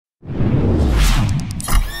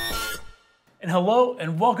And hello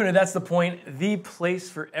and welcome to That's the Point, the place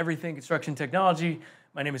for everything construction technology.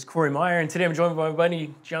 My name is Corey Meyer, and today I'm joined by my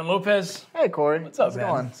buddy John Lopez. Hey Corey, what's up,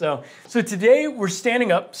 man? So today we're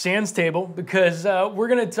standing up, sans table, because we're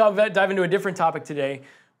going to dive into a different topic today,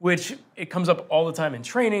 which it comes up all the time in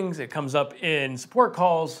trainings, it comes up in support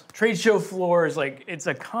calls, trade show floors, like it's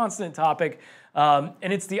a constant topic.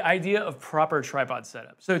 And it's the idea of proper tripod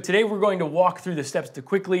setup. So today we're going to walk through the steps to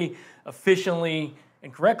quickly, efficiently,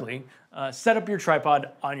 and correctly set up your tripod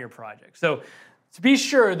on your project. So to be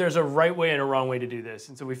sure, there's a right way and a wrong way to do this.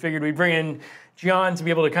 And so we figured we'd bring in John to be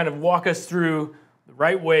able to kind of walk us through the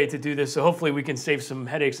right way to do this. So hopefully we can save some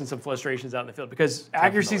headaches and some frustrations out in the field, because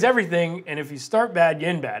accuracy is everything. And if you start bad, you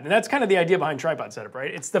end bad. And that's kind of the idea behind tripod setup,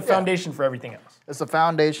 right? It's the foundation for everything else. It's the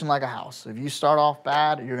foundation like a house. If you start off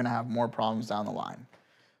bad, you're going to have more problems down the line.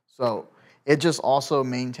 So it just also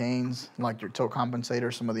maintains like your tilt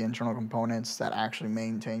compensator, some of the internal components that actually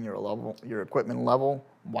maintain your level, your equipment level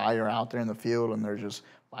while you're out there in the field, and there's just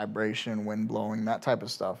vibration, wind blowing, that type of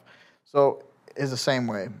stuff. So it's the same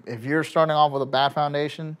way. If you're starting off with a bad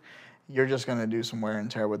foundation, you're just going to do some wear and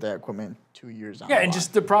tear with that equipment 2 years down the line. And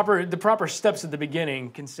just the proper steps at the beginning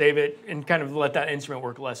can save it and kind of let that instrument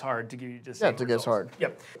work less hard to give you just to get hard.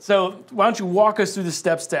 Yep. So why don't you walk us through the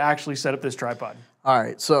steps to actually set up this tripod? All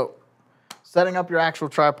right. So setting up your actual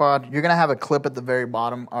tripod, you're going to have a clip at the very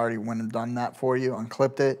bottom. I already went and done that for you,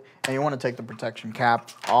 unclipped it, and you want to take the protection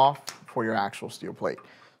cap off for your actual steel plate.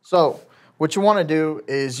 So what you want to do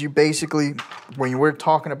is you basically, when we're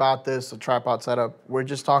talking about this, a tripod setup, we're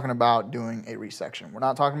just talking about doing a resection. We're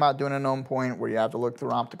not talking about doing a known point where you have to look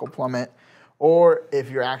through optical plummet, or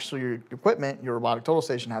if you're actually, your equipment, your robotic total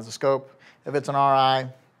station has a scope. If it's an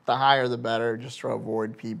RI, the higher the better, just to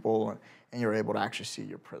avoid people, and you're able to actually see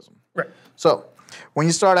your prism. Right. So when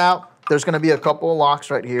you start out, there's going to be a couple of locks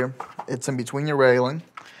right here. It's in between your railing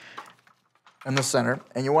in the center,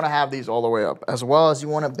 and you want to have these all the way up, as well as you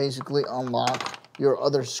want to basically unlock your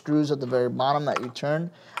other screws at the very bottom that you turn.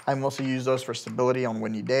 I mostly use those for stability on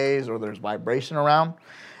windy days or there's vibration around.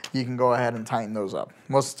 You can go ahead and tighten those up.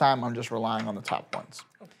 Most of the time, I'm just relying on the top ones.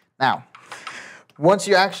 Now, once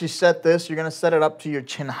you actually set this, you're going to set it up to your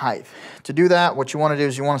chin height. To do that, what you want to do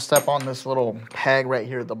is you want to step on this little peg right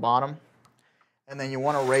here at the bottom, and then you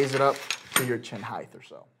want to raise it up to your chin height or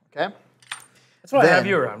so, okay? That's why I have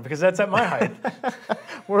you around, because that's at my height.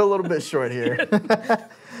 We're a little bit short here.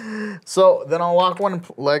 So then I'll lock one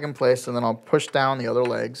leg in place, and then I'll push down the other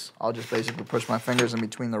legs. I'll just basically push my fingers in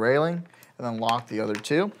between the railing, and then lock the other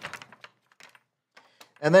two.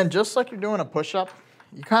 And then just like you're doing a push-up,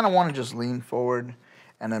 you kind of want to just lean forward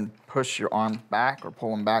and then push your arms back or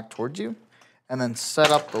pull them back towards you, and then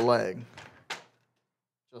set up the leg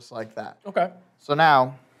just like that. Okay. So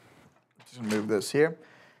now, just move this here.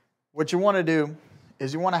 What you want to do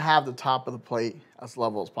is you want to have the top of the plate as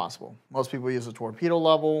level as possible. Most people use a torpedo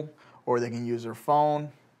level, or they can use their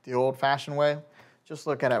phone the old-fashioned way. Just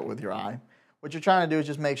look at it with your eye. What you're trying to do is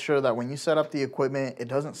just make sure that when you set up the equipment, it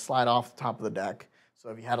doesn't slide off the top of the deck. So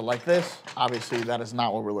if you had it like this, obviously that is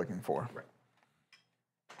not what we're looking for. Right.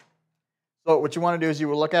 So what you want to do is you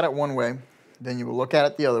will look at it one way, then you will look at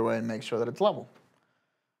it the other way and make sure that it's level.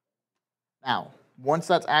 Now, once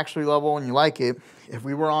that's actually level and you like it, if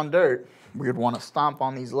we were on dirt, we would want to stomp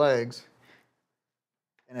on these legs.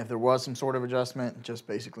 And if there was some sort of adjustment, just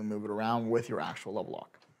basically move it around with your actual level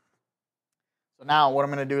lock. So now what I'm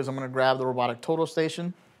going to do is I'm going to grab the robotic total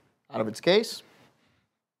station out of its case.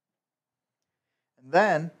 And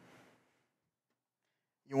then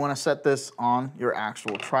you want to set this on your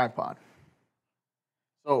actual tripod.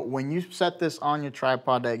 So when you set this on your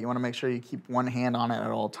tripod deck, you want to make sure you keep one hand on it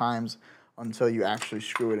at all times until you actually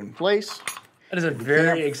screw it in place. That is a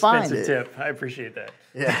very expensive tip. I appreciate that.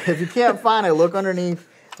 Yeah, if you can't find it, look underneath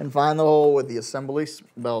and find the hole with the assembly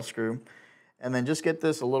bell screw. And then just get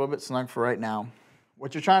this a little bit snug for right now.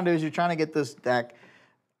 What you're trying to do is you're trying to get this deck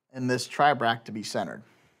and this tri-bracket to be centered.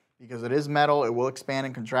 Because it is metal, it will expand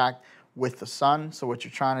and contract with the sun. So what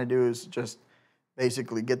you're trying to do is just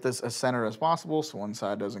basically get this as centered as possible so one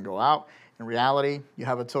side doesn't go out. In reality, you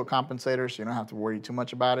have a tilt compensator, so you don't have to worry too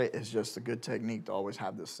much about it. It's just a good technique to always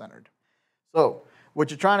have this centered. So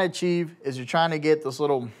what you're trying to achieve is you're trying to get this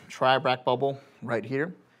little tri-bracket bubble right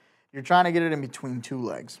here. You're trying to get it in between two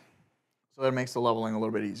legs. So that makes the leveling a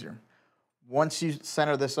little bit easier. Once you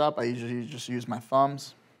center this up, I usually just use my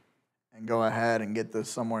thumbs and go ahead and get this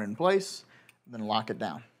somewhere in place, and then lock it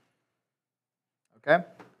down. Okay?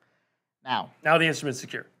 Now the instrument's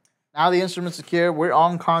secure. Now the instrument's secure. We're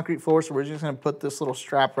on concrete floor, so we're just going to put this little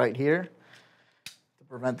strap right here to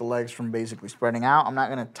prevent the legs from basically spreading out. I'm not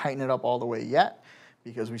going to tighten it up all the way yet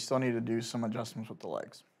because we still need to do some adjustments with the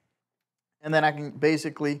legs. And then I can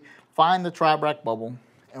basically find the tri-bract bubble.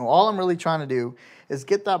 And all I'm really trying to do is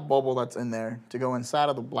get that bubble that's in there to go inside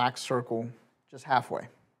of the black circle just halfway.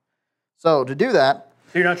 So to do that,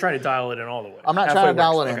 So you're not trying to dial it in all the way. I'm not trying to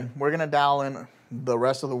dial it in. We're going to dial in the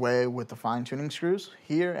rest of the way with the fine-tuning screws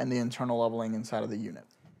here and the internal leveling inside of the unit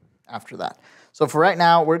after that. So for right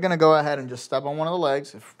now, we're going to go ahead and just step on one of the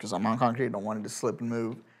legs because I'm on concrete. I don't want it to slip and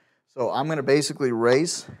move. So I'm going to basically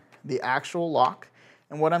raise the actual lock.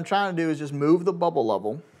 And what I'm trying to do is just move the bubble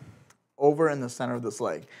level over in the center of this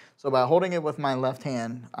leg. So by holding it with my left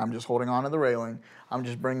hand, I'm just holding onto the railing. I'm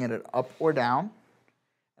just bringing it up or down,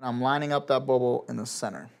 and I'm lining up that bubble in the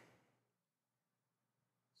center.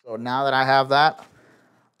 So now that I have that,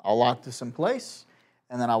 I'll lock this in place,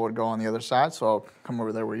 and then I would go on the other side. So I'll come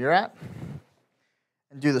over there where you're at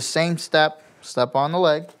and do the same step on the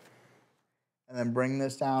leg, and then bring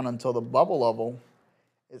this down until the bubble level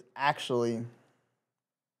is actually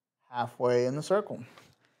halfway in the circle.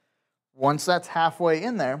 Once that's halfway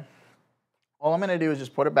in there, all I'm going to do is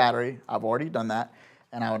just put a battery. I've already done that.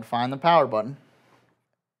 And I would find the power button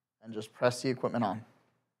and just press the equipment on.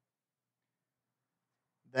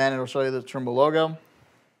 Then it'll show you the Trimble logo.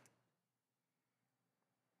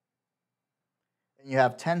 And you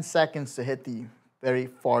have 10 seconds to hit the very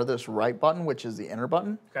farthest right button, which is the enter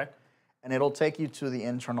button. Okay. And it'll take you to the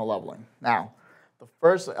internal leveling. Now, the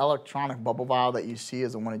first electronic bubble valve that you see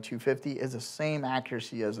is the one at 250 is the same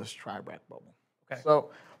accuracy as this tri-bract bubble. Okay.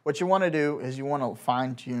 So what you want to do is you want to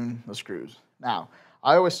fine tune the screws. Now,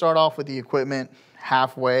 I always start off with the equipment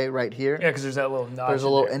halfway right here. Yeah, because there's that little notch. There's a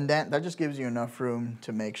little indent. That just gives you enough room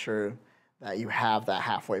to make sure that you have that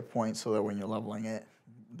halfway point so that when you're leveling it,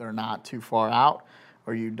 they're not too far out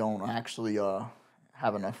or you don't actually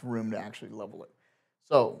have enough room to actually level it.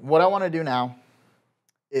 So what I want to do now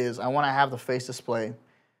is I want to have the face display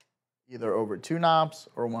either over 2 knobs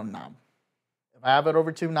or 1 knob. If I have it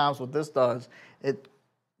over 2 knobs, what this does, it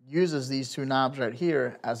uses these 2 knobs right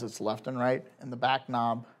here as its left and right, and the back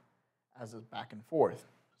knob as its back and forth.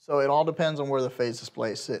 So it all depends on where the face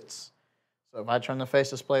display sits. So if I turn the face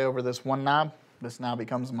display over this 1 knob, this now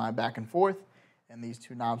becomes my back and forth, and these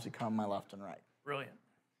 2 knobs become my left and right. Brilliant.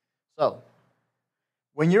 So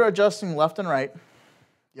when you're adjusting left and right,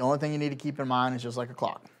 the only thing you need to keep in mind is just like a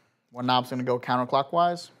clock. One knob's going to go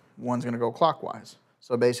counterclockwise, one's going to go clockwise.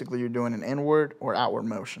 So basically you're doing an inward or outward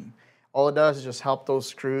motion. All it does is just help those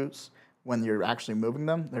screws when you're actually moving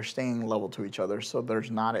them, they're staying level to each other, so there's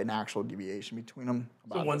not an actual deviation between them.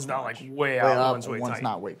 So one's not like way out, one's way tight. One's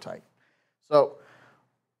not way tight. So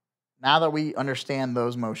now that we understand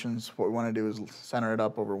those motions, what we want to do is center it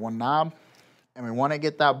up over 1 knob, and we want to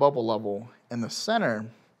get that bubble level in the center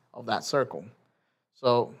of that circle.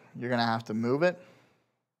 So you're going to have to move it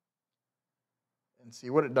and see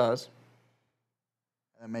what it does,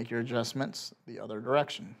 and then make your adjustments the other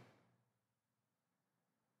direction.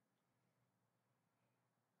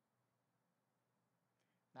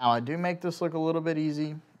 Now I do make this look a little bit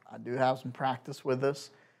easy. I do have some practice with this,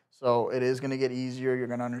 so it is going to get easier. You're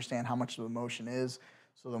going to understand how much of the motion is.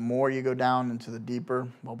 So the more you go down into the deeper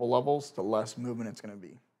bubble levels, the less movement it's going to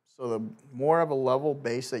be. So the more of a level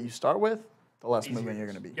base that you start with, the less movement you're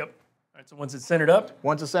going to be. Yep. All right, so once it's centered up?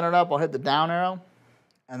 Once it's centered up, I'll hit the down arrow,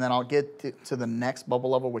 and then I'll get to the next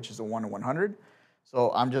bubble level, which is a 1 to 100.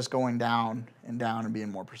 So I'm just going down and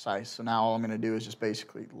being more precise. So now all I'm going to do is just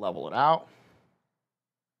basically level it out,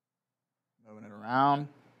 moving it around. And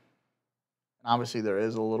obviously there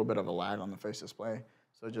is a little bit of a lag on the face display.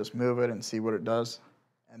 So just move it and see what it does,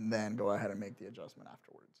 and then go ahead and make the adjustment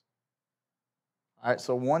afterwards. All right,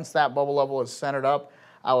 so once that bubble level is centered up,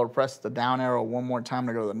 I will press the down arrow one more time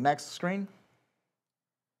to go to the next screen.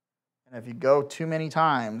 And if you go too many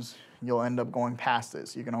times, you'll end up going past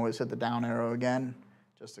this. You can always hit the down arrow again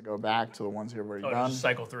just to go back to the ones you've already done. Just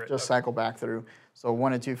cycle through it. Just cycle back through. So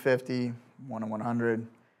 1 to 250, 1 to 100,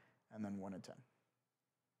 and then 1 to 10.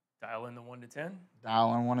 Dial in the 1 to 10.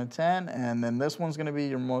 Dial in 1 to 10, and then this one's going to be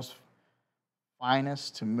your most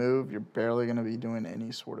finest to move. You're barely going to be doing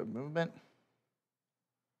any sort of movement.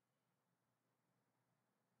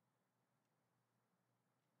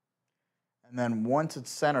 And then once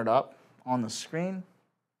it's centered up on the screen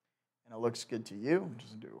and it looks good to you,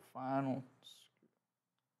 just do a final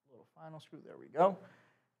screw. There we go.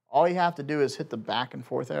 All you have to do is hit the back and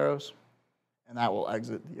forth arrows, and that will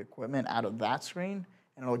exit the equipment out of that screen,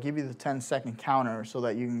 and it'll give you the 10-second counter so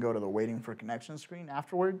that you can go to the waiting for connection screen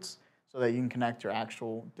afterwards so that you can connect your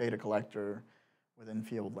actual data collector with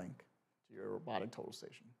in-field link to your robotic total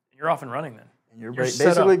station. You're off and running then. And you're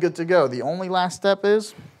basically good to go. The only last step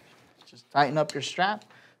is just tighten up your strap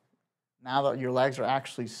now that your legs are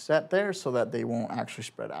actually set there so that they won't actually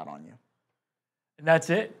spread out on you. And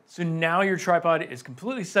that's it. So now your tripod is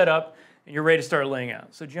completely set up and you're ready to start laying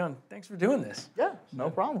out. So John, thanks for doing this. Yeah,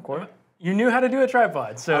 no problem, Corey. You knew how to do a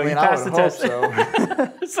tripod, so I mean, you passed the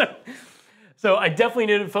test. So. So I definitely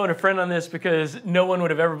need to phone a friend on this because no one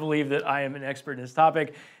would have ever believed that I am an expert in this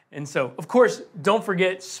topic. And so, of course, don't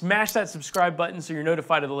forget, smash that subscribe button so you're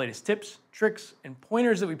notified of the latest tips, tricks, and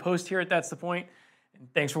pointers that we post here at That's the Point. And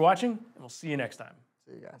thanks for watching, and we'll see you next time.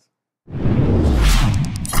 See you guys.